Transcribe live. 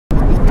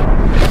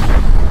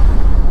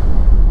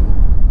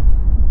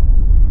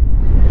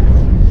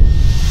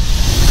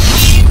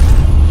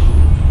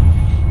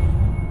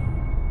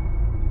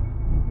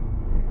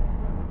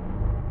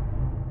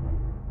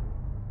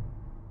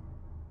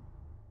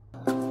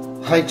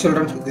Hi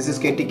children, this is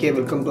KTK.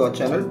 Welcome to our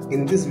channel.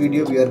 In this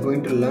video, we are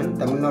going to learn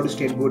Tamil Nadu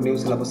State Board New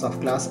Syllabus of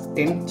Class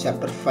 10,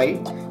 Chapter 5,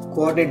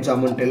 Coordinate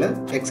Geometry,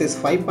 Exercise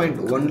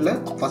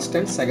 5.1, first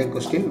and second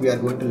question we are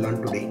going to learn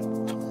today.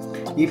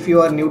 If you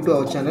are new to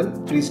our channel,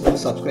 please do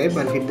subscribe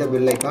and hit the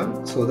bell icon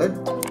so that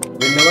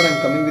whenever I am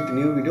coming with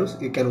new videos,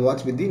 you can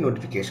watch with the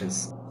notifications.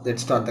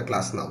 Let's start the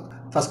class now.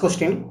 First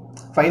question,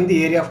 find the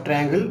area of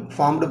triangle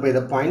formed by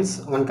the points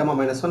 1,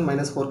 -1,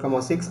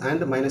 -4, 6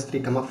 and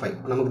 -3, 5.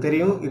 நமக்கு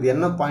தெரியும் இது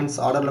என்ன points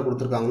ஆர்டர்ல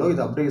கொடுத்திருக்காங்களோ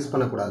இது அப்படியே use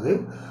பண்ணக்கூடாது.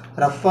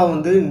 Rafah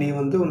நீ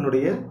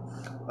உன்னுடைய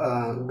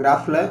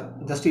கிராஃப்ல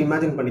ஜஸ்ட்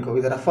இமேஜின் பண்ணிக்கோ.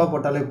 இதை ரஃபா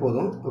போட்டாலே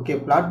போதும். ஓகே,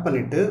 பிளாட்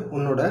பண்ணிட்டு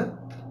உன்னோட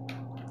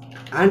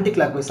ஆன்டி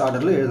கிளாக்வைஸ்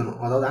ஆர்டரில் எழுதணும்.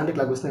 அதாவது ஆன்டி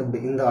கிளாக்வைஸ்னால் எப்படி,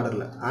 இந்த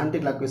ஆர்டரில் ஆன்டி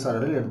கிளாக்வைஸ்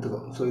ஆர்டரில் எடுத்துக்கோ.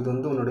 ஸோ இது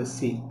உன்னோட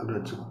சி அப்படின்னு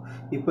வச்சுக்கோ.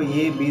 இப்போ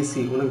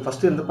ஏபிசி உனக்கு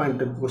ஃபஸ்ட்டு எந்த பாயிண்ட்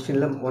இருக்குது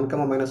கொஸ்டினில் 1,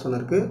 -1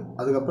 இருக்குது.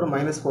 அதுக்கப்புறம்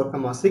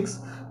 -4, 6,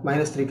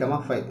 -3,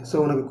 5. ஸோ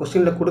உனக்கு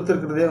கொஸ்டினில்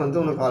கொடுத்துருக்கிறதே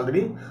உனக்கு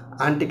ஆல்ரெடி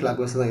ஆன்டி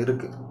கிளாக்வைஸ் தான்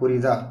இருக்குது.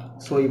 புரியுதா?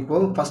 ஸோ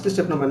இப்போது ஃபஸ்ட்டு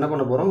ஸ்டெப் நம்ம என்ன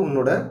பண்ண போகிறோம்,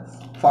 உன்னோட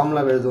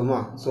ஃபார்முலாவை எழுதுவோமா?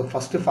 ஸோ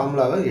ஃபஸ்ட்டு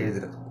ஃபார்முலாவை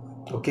எழுதுரு.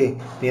 ஓகே,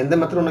 நீ எந்த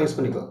மெத்தட் ஒன்று யூஸ்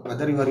பண்ணிக்கோ.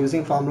 Whether you are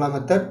using formula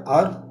method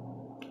R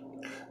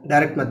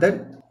direct method,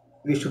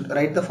 we should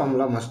write the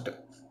formula must.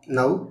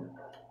 Now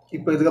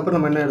இப்போ இதுக்கப்புறம்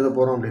நம்ம என்ன எழுத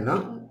போகிறோம் அப்படின்னா,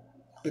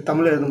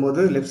 தமிழ்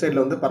எழுதும்போது லெஃப்ட்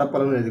சைடில்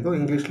பரப்பளவுன்னு எழுதிக்கும்,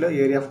 இங்கிலீஷில்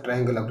ஏரியா ஆஃப்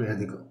ட்ரையாங்கிள் அப்படின்னு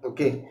எழுதிக்கும்.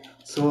 ஓகே,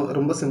 ஸோ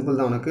ரொம்ப சிம்பிள்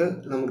தான்.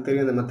 நமக்கு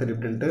தெரியும் இந்த மெத்தட்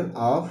எப்படின்ட்டு.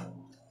 ஆஃப்,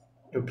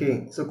 ஓகே,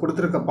 ஸோ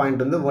கொடுத்துருக்க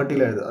பாயிண்ட்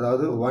வெர்டிகல் எழுது.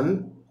 அதாவது 1,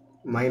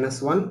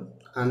 -1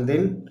 and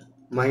then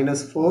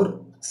 -4,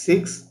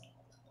 6,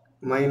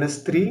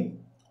 -3,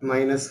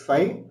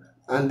 -5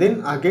 and then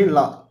again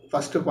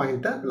first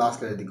பாயிண்ட்டை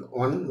லாஸ்ட்டில் எழுதிக்கும்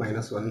 1,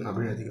 -1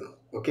 அப்படின்னு எழுதிக்கணும்.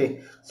 ஓகே,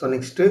 ஸோ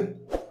நெக்ஸ்ட்டு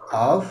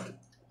ஆஃப்,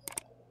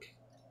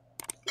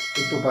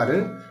 இப்போ பாரு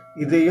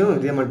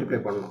இதையும் மல்டிப்ளை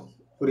பண்ணணும்.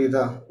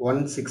 புரியுதா?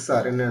 1, 6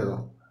 ஆர் என்ன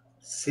எழுதும்,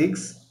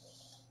 6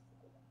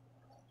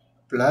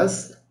 plus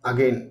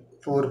again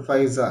 4,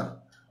 5 R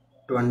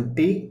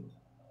 20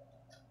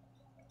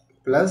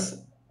 plus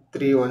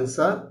 3, 1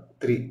 R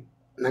 3.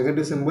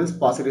 Negative symbols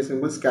positive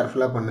symbols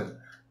கேர்ஃபுல்லாக பண்ணு.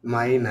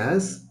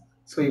 மைனஸ்,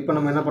 ஸோ இப்போ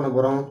நம்ம என்ன பண்ண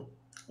போகிறோம்,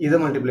 இதை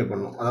மல்டிப்ளை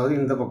பண்ணணும். அதாவது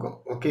இந்த பக்கம்.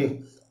 Okay,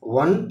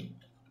 1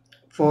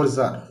 4s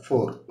are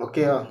 4.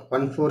 Okay,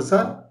 1 4s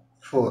are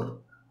 4.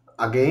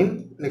 Again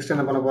next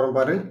என்ன பண்ண போகிறோம்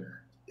பாரு,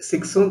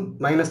 6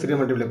 -3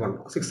 மல்டிப்ளை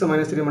பண்ணுறோம். 6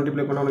 -3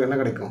 மல்டிப்ளை பண்ண உனக்கு என்ன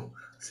கிடைக்கும்,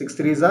 6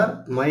 3s are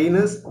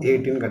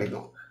 -18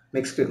 கிடைக்கும்.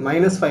 நெக்ஸ்ட்டு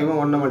 -5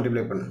 1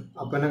 மல்டிப்ளை பண்ணு,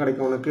 அப்போ என்ன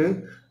கிடைக்கும் உனக்கு,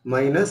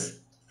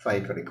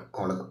 -5 கிடைக்கும்.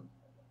 அவ்வளோதான்.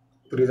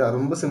 புரியுதா?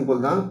 ரொம்ப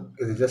சிம்பிள் தான்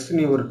இது. ஜஸ்ட்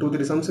நீ ஒரு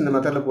 2-3 சம்ஸ் இந்த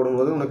மெத்தடில்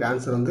போடும்போது உனக்கு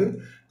ஆன்சர்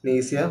நீ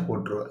ஈஸியாக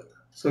போட்டுருவ.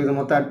 ஸோ இதை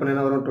மொத்தம் ஆட் பண்ண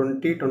என்ன வரும்,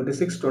 20,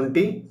 26,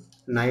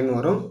 29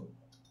 வரும்.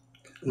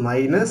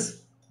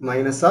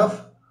 மைனஸ் ஆஃப்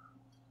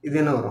இது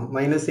என்ன வரும்,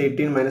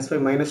 -18, -5,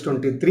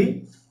 -23,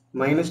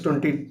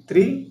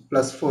 -23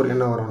 + 4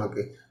 என்ன வரும்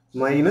உனக்கு,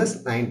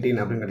 -19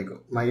 அப்படின்னு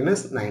கிடைக்கும்.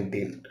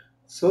 -19.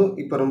 ஸோ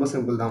இப்போ ரொம்ப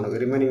சிம்பிள் தான்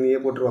உனக்கு. ரிமைனிங் நீயே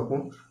போட்டு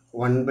பார்ப்போம்.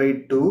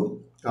 1/2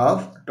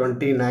 ஆஃப்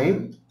 29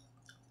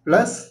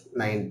 +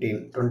 19,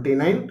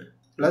 29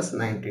 +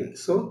 19.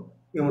 ஸோ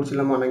இங்கே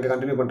முடிச்சிடலாமா? நான் இங்கே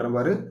கண்டினியூ பண்ணுறேன்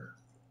பாரு.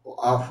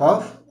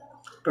 ஆஃப்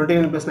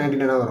 29 +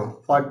 19 என்ன வரும்,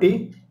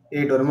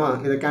 48 வருமா?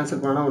 இதை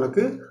கேன்சல் பண்ணால்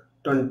உனக்கு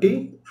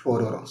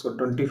 24 வரும். So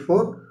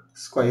 24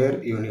 square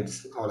units.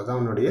 அவ்வளோதான்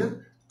உன்னுடைய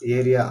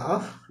area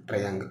of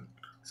triangle.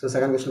 So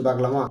second question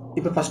பார்க்கலாமா?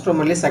 இப்போ ஃபஸ்ட்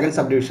ரோமன்லேயே செகண்ட்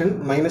சப்டிவிஷன்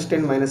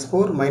 -10,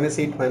 -4,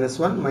 -8,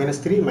 -1,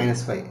 -3,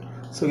 -5.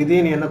 ஸோ இதே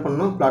நீ என்ன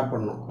பண்ணணும், பிளாட்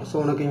பண்ணணும். ஸோ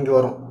உனக்கு இங்கே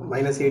வரும்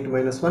 -8,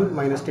 -1,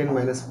 -10,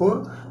 -4,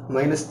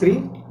 -3,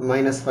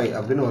 -5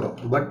 அப்படின்னு வரும்.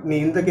 பட் நீ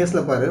இந்த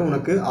கேஸில் பாரு,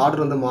 உனக்கு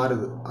ஆர்டர்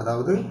மாறுது.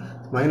 அதாவது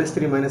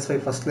 -3,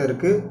 -5 ஃபஸ்ட்டில்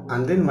இருக்குது,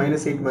 அண்ட் தென்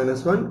 -8,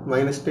 -1,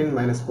 -10,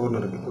 -4ன்னு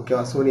இருக்குது.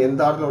 ஓகேவா? ஸோ நீ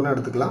எந்த ஆர்டரில் ஒன்றா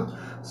எடுத்துக்கலாம்.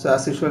 ஸோ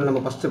ஆஸ் யூஷுவல்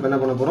நம்ம ஃபஸ்ட்டு இப்போ என்ன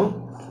பண்ண போகிறோம்,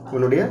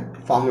 உன்னுடைய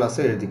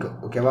ஃபார்முலாஸை எழுதிக்கோ.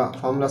 ஓகேவா?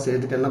 ஃபார்முலாஸ்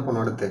எழுதிட்டு என்ன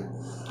பண்ணணும், அடுத்து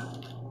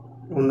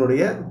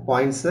உன்னுடைய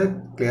பாயிண்ட்ஸை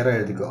கிளியராக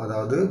எழுதிக்கோ.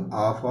 அதாவது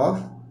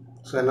ஆஃப்.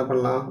 ஸோ என்ன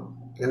பண்ணலாம்,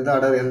 எந்த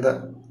ஆர்டர், எந்த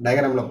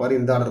டயக்ராமில் பாரு,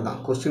 இந்த ஆர்டர் தான்.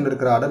 கொஸ்டின்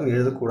இருக்கிற ஆர்டர் நீ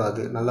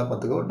எழுதக்கூடாது. நல்லா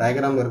பார்த்துக்கோ.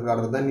 டயக்ராமில் இருக்கிற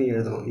ஆர்டர் தான் நீ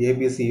எழுதணும்.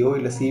 ஏபிசிஓ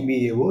இல்லை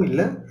சிபிஏஓ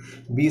இல்லை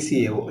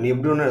பிசிஏஓ நீ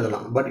எப்படி ஒன்று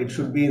எழுதலாம். But it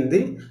should be in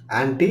the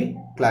anti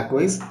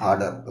clockwise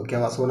order.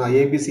 ஓகேவா? ஸோ நான்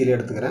ஏபிசியில்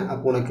எடுத்துக்கிறேன்.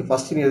 அப்போ உனக்கு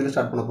ஃபஸ்ட்டு நீ எதில்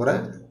ஸ்டார்ட் பண்ண போகிற,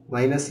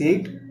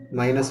 -8,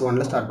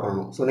 -1ல் ஸ்டார்ட்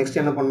பண்ணணும். ஸோ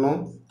நெக்ஸ்ட் என்ன பண்ணணும்,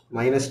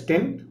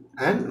 -10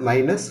 அண்ட்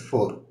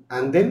 -4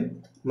 அண்ட் தென்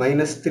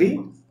 -3,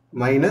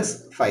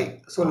 -5.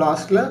 ஸோ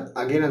லாஸ்ட்டில்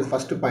அகெயின் அந்த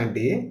ஃபஸ்ட்டு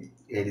பாயிண்ட்டையே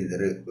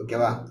எழுதிரு.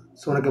 ஓகேவா?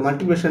 ஸோ உனக்கு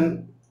மல்டிப்ளிகேஷன்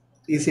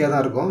ஈஸியாக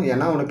தான் இருக்கும்.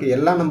 ஏன்னா உனக்கு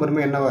எல்லா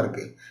நம்பருமே என்னவாக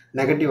இருக்குது,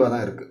 நெகட்டிவாக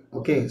தான் இருக்குது.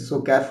 ஓகே, ஸோ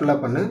கேர்ஃபுல்லாக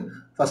பண்ணு.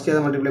 ஃபஸ்ட் எதை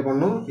மல்டிப்ளை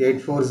பண்ணணும், 8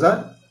 4s are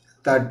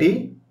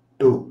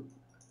 32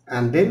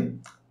 and then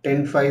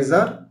 10 5s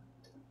are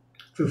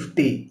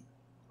 50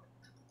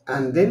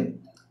 and then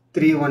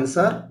 3 1s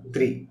are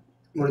 3.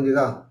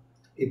 முடிஞ்சுதா?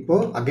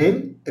 இப்போது அகெயின்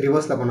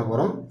ரிவர்ஸில் பண்ண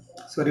போகிறோம்.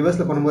 ஸோ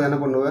ரிவர்ஸில் பண்ணும்போது என்ன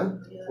பண்ணுவேன்,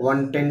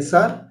 1 10s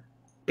are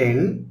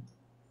 10,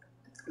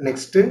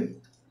 next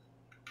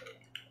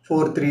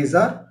 4 3s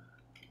are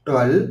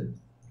 12,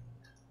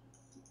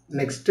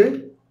 next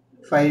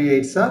 5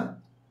 8s are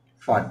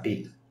 40.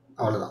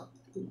 அவ்வளோதான்.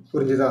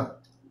 புரிஞ்சுதா?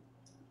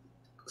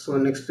 So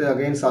next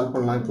again solve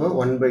பண்ணலாம் இப்போ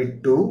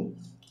 1/2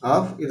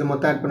 of இது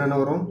மொத்தம் ஆட் பண்ண என்ன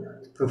வரும்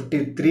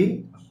 53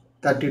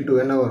 32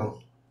 என்ன வரும்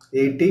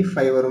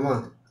 85 வருமா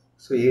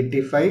so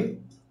 85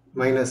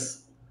 minus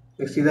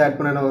next இது ஆட்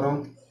பண்ண என்ன வரும்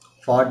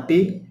 40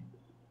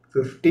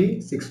 50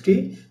 60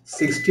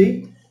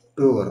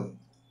 62 வரும்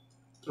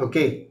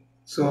okay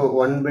so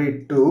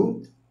 1/2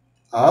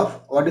 of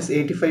what is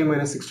 85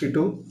 minus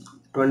 62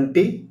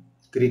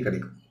 23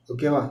 கிடைக்கும்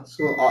ஓகேவா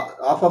so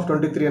half of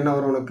 23 என்ன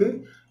வரும் உனக்கு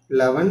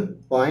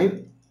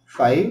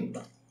 11.5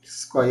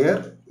 square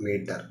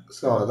meter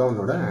so அதான்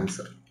உன்னோட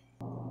answer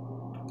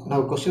now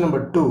question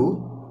number 2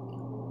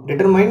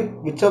 determine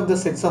which of the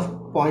sets of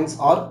points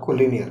are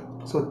collinear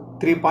so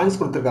 3 points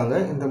கொடுத்திருக்காங்க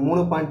இந்த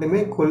மூணு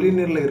பாயிண்ட்டுமே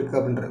collinearல இருக்கு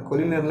அப்படின்ற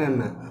collinearல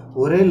என்ன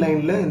ஒரே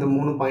லைன்ல இந்த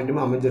மூணு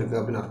பாயிண்ட்டுமே அமைஞ்சிருக்கு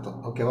அப்படின அர்த்தம்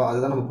ஓகேவா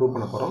அதுதான் நம்ம ப்ரூவ்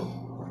பண்ண போறோம்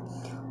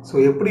so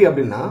எப்படி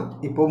அப்படினா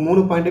இப்போ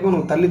மூணு பாயிண்ட்டுமே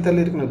உங்களுக்கு தள்ளி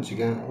தள்ளி இருக்குன்னு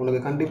வெச்சுக்க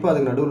உங்களுக்கு கண்டிப்பா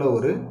அதுக்கு நடுவுல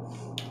ஒரு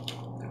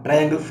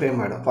triangle frame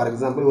ஆயிடும் for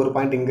example ஒரு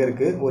பாயிண்ட் இங்க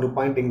இருக்கு ஒரு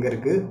பாயிண்ட் இங்க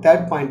இருக்கு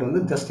third point வந்து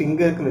just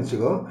இங்க இருக்குன்னு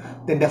வெச்சுக்கோ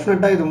then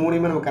definitely இது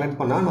மூணுமே நம்ம கனெக்ட்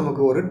பண்ணா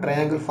நமக்கு ஒரு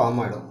triangle form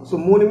ஆயிடும் so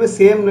மூணுமே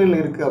சேம் லைன்ல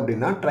இருக்கு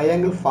அப்படினா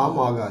triangle form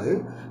ஆகாது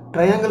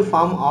triangle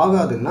form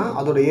ஆகாதுன்னா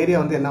அதோட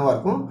ஏரியா வந்து என்னவா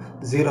இருக்கும்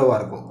 0வா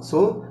இருக்கும்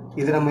so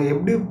இது நம்ம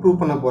எப்படி ப்ரூவ்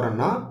பண்ண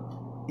போறோம்னா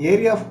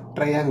ஏரியா ஆஃப்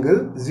triangle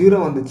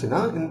 0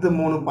 வந்துச்சுனா இந்த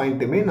மூணு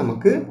பாயிண்ட்டுமே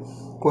நமக்கு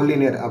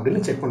collinear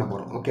அப்படினு செக் பண்ண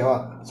போறோம் ஓகேவா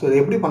சோ இது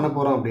எப்படி பண்ண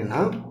போறோம்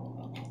அப்படினா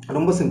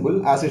ரொம்ப சிம்பிள்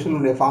as usual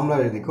உடைய ஃபார்முலா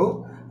எழுதிக்கோ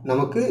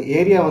நமக்கு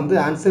ஏரியா வந்து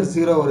ஆன்சர்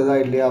 0 வருதா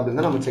இல்லையா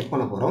அப்படினா நம்ம செக்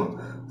பண்ண போறோம்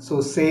சோ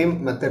சேம்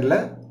மெத்தட்ல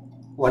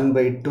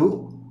 1/2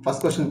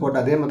 ஃபர்ஸ்ட் क्वेश्चन போட்ட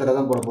அதே மெத்தட்ல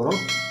தான் போட போறோம்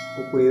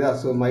புரியுதா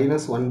சோ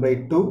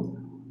 -1/2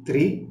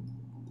 3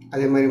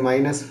 அதே மாதிரி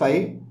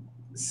 -5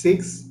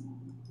 6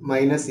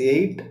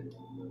 -8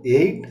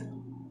 8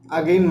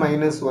 again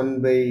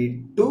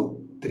 -1/2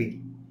 3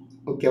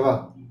 ஓகேவா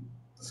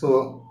சோ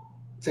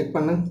செக்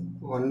பண்ணு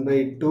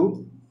 1/2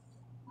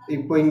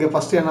 இப்போ இங்க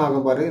ஃபர்ஸ்ட் என்ன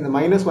ஆகும் பாரு இந்த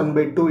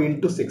 -1/2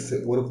 into 6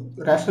 ஒரு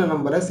ரேஷனல்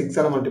நம்பரை 6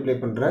 ஆல மல்டிப்ளை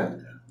பண்ற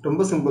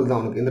ரொம்ப சிம்பிள் தான்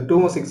உனக்கு இந்த 2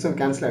 உம் 6 உம்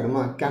கேன்சல்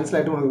ஆயிடுமா கேன்சல்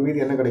ஆயிட்டு உனக்கு மீதி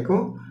என்ன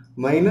கிடைக்கும்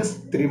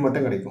 -3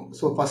 மட்டும் கிடைக்கும்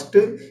சோ ஃபர்ஸ்ட்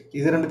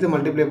இது ரெண்டுத்தையும்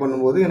மல்டிப்ளை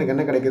பண்ணும்போது எனக்கு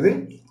என்ன கிடைக்குது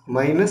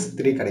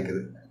 -3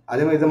 கிடைக்குது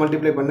அதே மாதிரி இத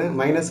மல்டிப்ளை பண்ணு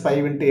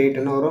 -5 into 8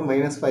 என்ன வரும்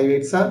 -5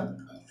 8s are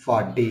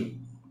 40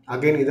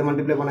 again இத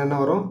மல்டிப்ளை பண்ணா என்ன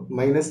வரும்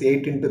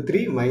 -8 into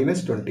 3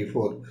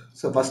 -24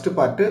 சோ ஃபர்ஸ்ட்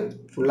பார்ட்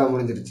ஃபுல்லா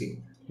முடிஞ்சிருச்சு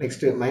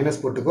next minus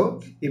போட்டுக்கோ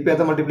இப்போ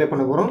எதை மல்டிப்ளை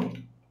பண்ண போறோம்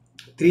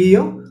 3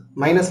 யும்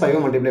 -5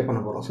 உம் மல்டிப்ளை பண்ண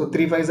போறோம் சோ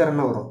 3 5s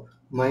என்ன வரும்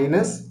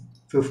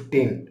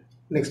 -15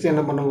 next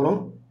என்ன பண்ண போறோம்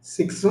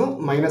 6 உம்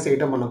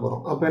 -8 உம் பண்ண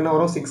போறோம் அப்ப என்ன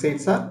வரும் 6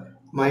 8s are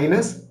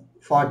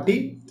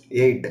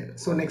 -48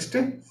 so next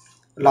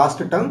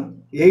last term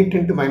 8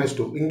 into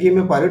 -2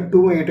 இங்கேயுமே பாரு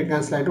 2 உம் 8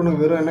 கேன்சல் ஆயிட்டு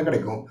உனக்கு வெறும் என்ன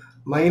கிடைக்கும்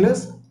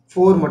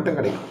 -4 மட்டும்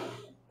கிடைக்கும்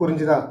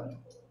புரிஞ்சுதா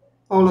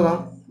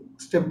அவ்வளவுதான்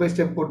ஸ்டெப் பை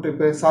ஸ்டெப் போட்டு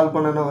இப்போ சால்வ்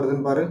பண்ணா என்ன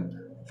வருதுன்னு பாரு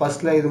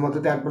ஃபர்ஸ்ட்ல இது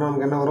மொத்தத்தை ஆட் பண்ணா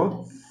நமக்கு என்ன வரும்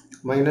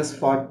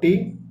 -40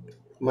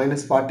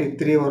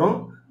 -43 வரும்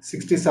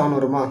 67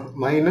 வருமா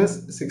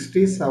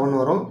 -67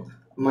 வரும்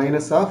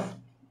minus of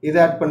இத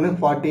ஆட் பண்ணு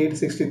 48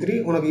 63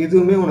 உனக்கு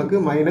இதுவுமே உனக்கு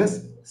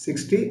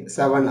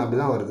 -67 அப்படி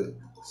தான் வருது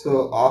சோ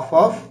half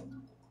of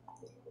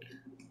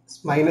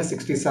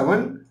 -67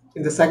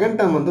 இந்த செகண்ட்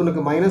டேர்ம் வந்து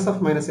உனக்கு minus of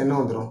minus என்ன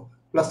வந்துரும்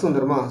பிளஸ்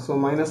வந்துருமா so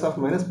minus of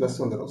minus plus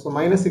வந்துரும் சோ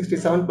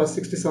 -67 plus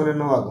 67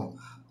 என்ன ஆகும்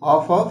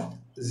half of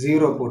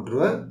 0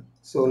 போட்டுருவ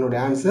so உன்னோட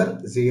answer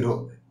 0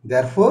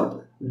 therefore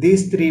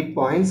these three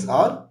points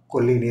are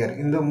collinear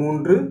இந்த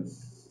மூன்று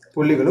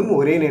புள்ளிகளும்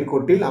ஒரே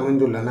நேர்கோட்டில்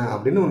அமைந்துள்ளன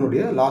அப்படினு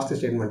உன்னுடைய லாஸ்ட்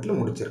ஸ்டேட்மென்ட்ல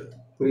முடிச்சிரு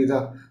புரியுதா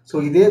சோ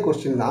இதே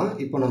क्वेश्चन தான்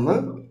இப்போ நம்ம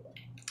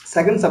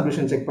செகண்ட்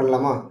சப்டிவிஷன் செக்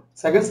பண்ணலாமா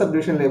செகண்ட்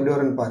சப்டிவிஷன்ல எப்படி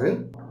வரும்னு பாரு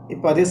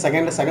இப்போ அதே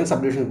செகண்ட்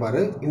சப்டிவிஷன் பாரு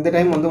இந்த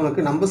டைம் வந்து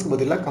உனக்கு நம்பர்ஸ்க்கு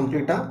பதிலா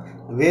கம்ப்ளீட்டா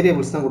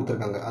வேரியபிள்ஸ் தான்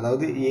கொடுத்திருக்காங்க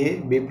அதாவது a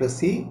b +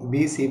 c b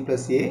c +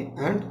 a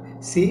and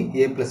c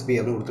a + b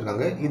அப்படி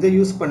கொடுத்திருக்காங்க இத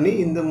யூஸ் பண்ணி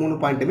இந்த மூணு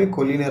பாயிண்ட்டுமே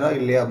collinear-ஆ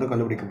இல்லையா அப்படி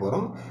கண்டுபிடிக்க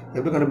போறோம்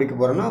எப்படி கண்டுபிடிக்க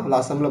போறோம்னா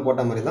லாஸ்ட் சம்ல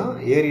போட்ட மாதிரி தான்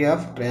area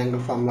of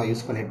triangle formula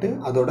use பண்ணிட்டு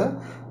அதோட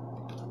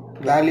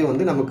வேல்யூ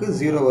வந்து நமக்கு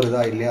 0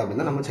 வருதா இல்லையா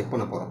அப்படினா நம்ம செக்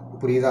பண்ண போறோம்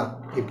புரியுதா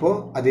இப்போ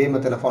அதே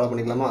மெத்தட்ல ஃபாலோ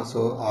பண்ணிக்கலாமா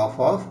சோ half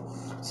of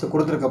சோ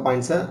கொடுத்திருக்க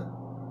பாயிண்ட்ஸை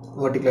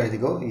வெர்டிகலா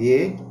எழுதிக்கோ a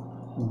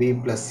b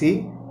plus c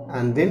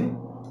and then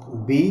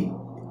b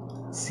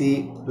c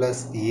plus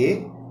a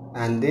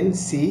and then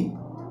c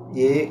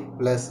a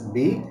plus b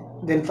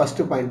then first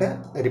point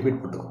repeat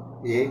போட்டுக்கோ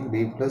a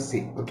b plus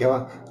c ஓகேவா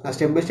நான்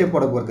ஸ்டெப் பை ஸ்டெப்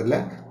போட போறது இல்ல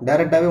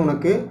டைரக்டாவே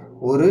உனக்கு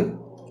ஒரு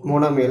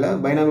மோனோமியல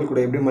பைனாமியல்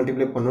கூட எப்படி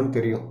மல்டிப்ளை பண்ணனும்னு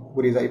தெரியும்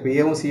புரியுதா இப்போ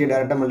a உம் c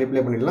டைரக்டா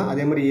மல்டிப்ளை பண்ணிடலாம்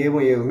அதே மாதிரி a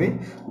உம் a உமே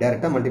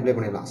டைரக்டா மல்டிப்ளை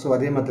பண்ணிடலாம் சோ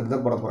அதே மெத்தட்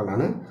தான் போட போறேன்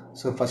நான்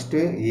சோ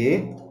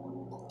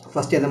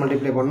ஃபர்ஸ்ட் எதை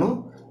மல்டிப்ளை பண்ணனும்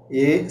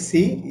AC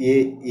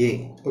AA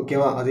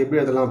ஓகேவா அது எப்படி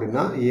எழுதலாம்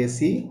அப்படினா AC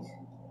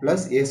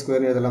plus a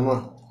square எழுதலாமா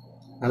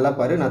நல்லா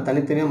பாரு நான்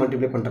தனித்தனியா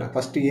மல்டிப்ளை பண்றேன்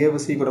ஃபர்ஸ்ட் a வை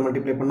c கூட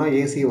மல்டிப்ளை பண்ணா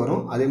AC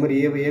வரும் அதே மாதிரி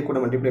a வை a கூட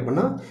மல்டிப்ளை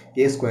பண்ணா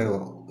a square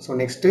வரும் so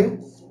next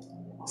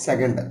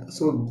second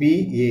so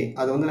BA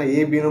அது வந்து நான்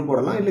AB னு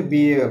போடலாம் இல்ல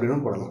BA அப்படினு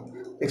போடலாம்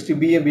நெக்ஸ்ட்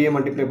BA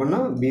மல்டிப்ளை பண்ணா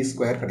B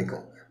square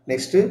கிடைக்கும்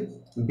நெக்ஸ்ட்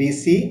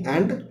BC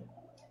and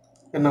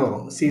என்ன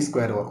வரும் c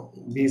ஸ்கொயர் வரும்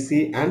bc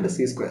and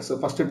c square so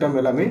first term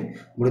எல்லாமே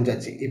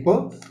முடிஞ்சாச்சு இப்போ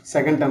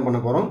செகண்ட் டேர்ம் பண்ண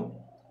போகிறோம்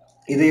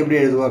இதை எப்படி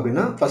எழுதுவோம்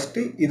அப்படின்னா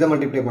ஃபஸ்ட்டு இதை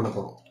மல்டிப்ளை பண்ண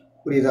போகிறோம்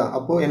புரியுதா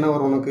அப்போது என்ன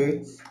வரும் உனக்கு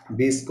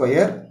b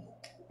ஸ்கொயர்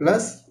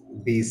ப்ளஸ்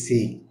bc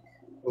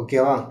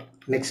ஓகேவா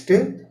நெக்ஸ்ட்டு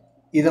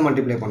இதை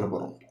மல்டிப்ளை பண்ண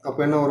போகிறோம் அப்போ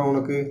என்ன வரும்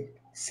உனக்கு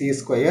c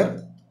square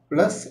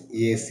plus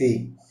ac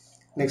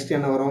next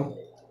என்ன வரும்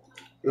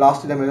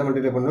லாஸ்ட் டைம் எதை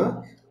மல்டிப்ளை பண்ணுவேன்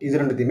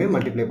இது ரெண்டுத்தையுமே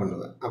மல்டிப்ளை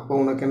பண்ணுவேன் அப்போ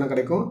உனக்கு என்ன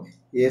கிடைக்கும்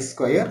a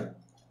ஸ்கொயர்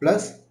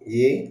ப்ளஸ்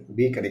ab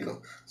கிடைக்கும்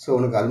ஸோ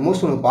உனக்கு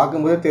ஆல்மோஸ்ட் உனக்கு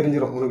பார்க்கும்போதே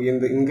தெரிஞ்சிடும் உனக்கு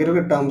இங்கே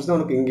இருக்கிற டேர்ம்ஸ் தான்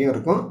உனக்கு இங்கேயும்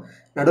இருக்கும்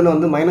நடுவில்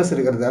வந்து மைனஸ்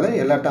இருக்கிறதால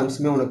எல்லா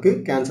டேர்ம்ஸுமே உனக்கு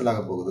கேன்சல்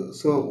ஆக போகுது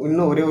ஸோ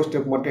இன்னும் ஒரே ஒரு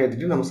ஸ்டெப் மட்டும்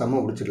எடுத்துகிட்டு நம்ம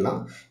சம்ம முடிச்சிடலாம்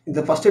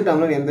இந்த ஃபஸ்ட்டு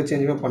டேர்மில் எந்த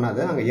சேஞ்சுமே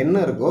பண்ணாத அங்கே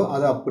என்ன இருக்கோ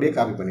அதை அப்படியே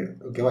காப்பி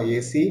பண்ணிவிடும் ஓகேவா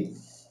ஏசி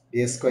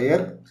a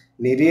ஸ்கொயர்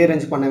நீ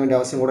ரீஅரேஞ்ச் பண்ண வேண்டிய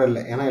அவசியம் கூட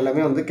இல்லை ஏன்னா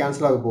எல்லாமே வந்து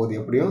கேன்சல் ஆக போகுது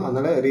எப்படியும்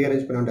அதனால்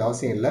ரீஅரேஞ்ச் பண்ண வேண்டிய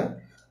அவசியம் இல்லை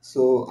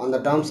ஸோ அந்த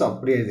டேர்ம்ஸ்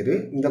அப்படியே எழுதிடு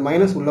இந்த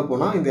மைனஸ் உள்ளே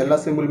போனால் இந்த எல்லா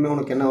சிம்பிளுமே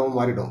உனக்கு என்னவோ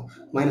மாறிடும்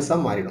மைனஸாக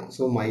மாறிடும்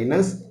ஸோ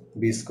மைனஸ்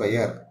பி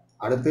ஸ்கொயர்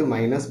அடுத்து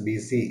minus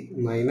PC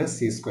minus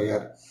C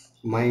square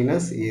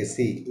minus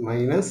AC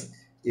minus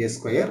ஏ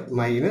ஸ்கொயர்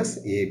மைனஸ்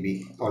ஏபி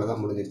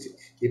அவ்வளோதான் முடிஞ்சிருச்சு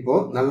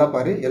இப்போது நல்லா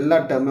பாரு எல்லா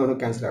டேர்மே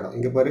உனக்கு கேன்சல் ஆகிடும்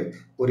இங்கே பாரு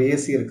ஒரு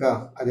ஏசி இருக்கா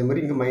அதே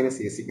மாதிரி இங்கே மைனஸ்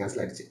ஏசி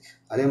கேன்சல் ஆகிடுச்சு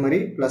அதே மாதிரி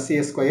plus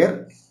A square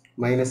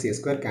minus A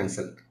square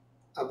cancel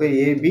அப்போ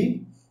ஏபி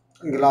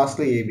இங்கே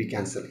லாஸ்ட்டில் AB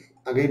cancel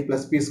again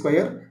plus B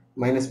square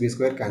minus b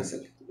square cancel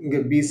இங்கே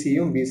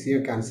BCயும்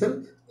cancel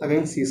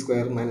again c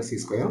square minus c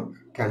square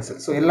cancel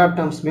so எல்லா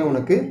டேர்ம்ஸுமே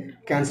உனக்கு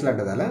கேன்சல்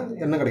ஆகிட்டதால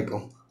என்ன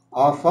கிடைக்கும்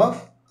half of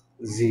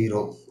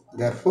 0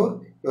 therefore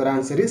your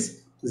answer is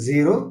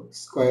 0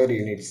 square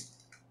units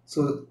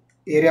so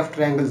area of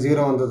triangle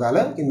 0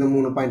 வந்ததால இந்த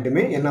மூணு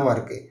பாயிண்ட்டுமே என்னவா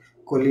இருக்குது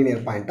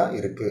கொல்லினியர் பாயிண்ட்டாக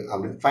இருக்குது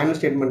அப்படின்னு ஃபைனல்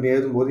ஸ்டேட்மெண்ட்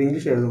எழுதும்போது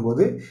இங்கிலீஷ்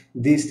எழுதும்போது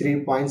these 3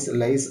 points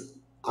lies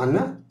on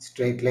a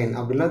straight line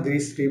அப்படின்னா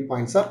these 3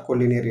 points are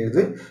collinear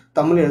எழுது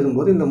தமிழ்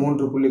எழுதும்போது இந்த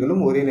மூன்று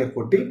புள்ளிகளும் ஒரே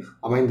நேர்கோட்டில்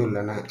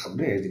அமைந்துள்ளன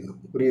அப்படின்னு எழுதிக்கணும்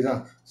புரியுதா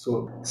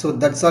so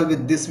that's all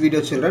with this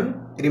video children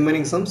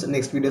remaining sums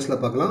next videosல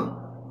பார்க்கலாம்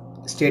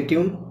stay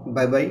tuned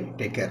bye bye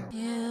take care